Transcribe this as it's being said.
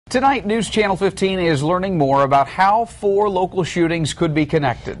Tonight, News Channel 15 is learning more about how 4 local shootings could be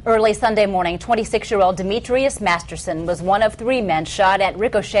connected. Early Sunday morning, 26-year-old Demetrius Masterson was one of 3 men shot at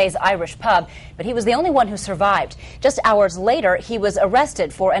Ricochet's Irish pub, but he was the only one who survived. Just hours later, he was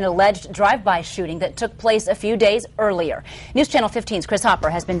arrested for an alleged drive-by shooting that took place a few days earlier. News Channel 15's Chris Hopper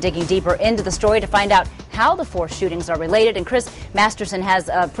has been digging deeper into the story to find out how the 4 shootings are related. And Chris, Masterson has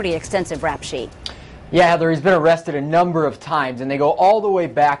a pretty extensive rap sheet. Yeah, Heather, he's been arrested a number of times, and they go all the way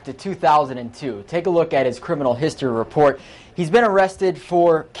back to 2002. Take a look at his criminal history report. He's been arrested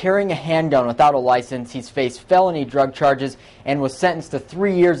for carrying a handgun without a license. He's faced felony drug charges and was sentenced to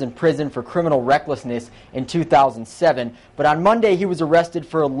 3 years in prison for criminal recklessness in 2007. But on Monday, he was arrested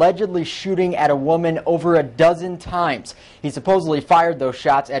for allegedly shooting at a woman over a dozen times. He supposedly fired those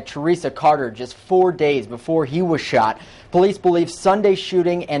shots at Teresa Carter just 4 days before he was shot. Police believe Sunday's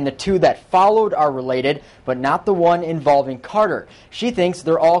shooting and the 2 that followed are related, but not the one involving Carter. She thinks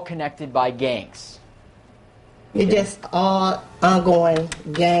they're all connected by gangs. It's just all ongoing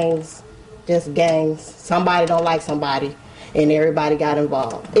gangs, just gangs. Somebody don't like somebody, and everybody got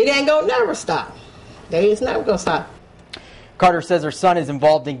involved. It ain't gonna never stop. It's never gonna stop. Carter says her son is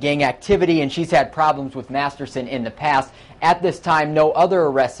involved in gang activity, and she's had problems with Masterson in the past. At this time, no other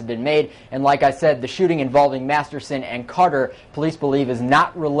arrests have been made, and like I said, the shooting involving Masterson and Carter, police believe is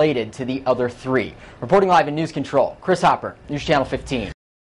not related to the other 3. Reporting live in News Control, Chris Hopper, News Channel 15.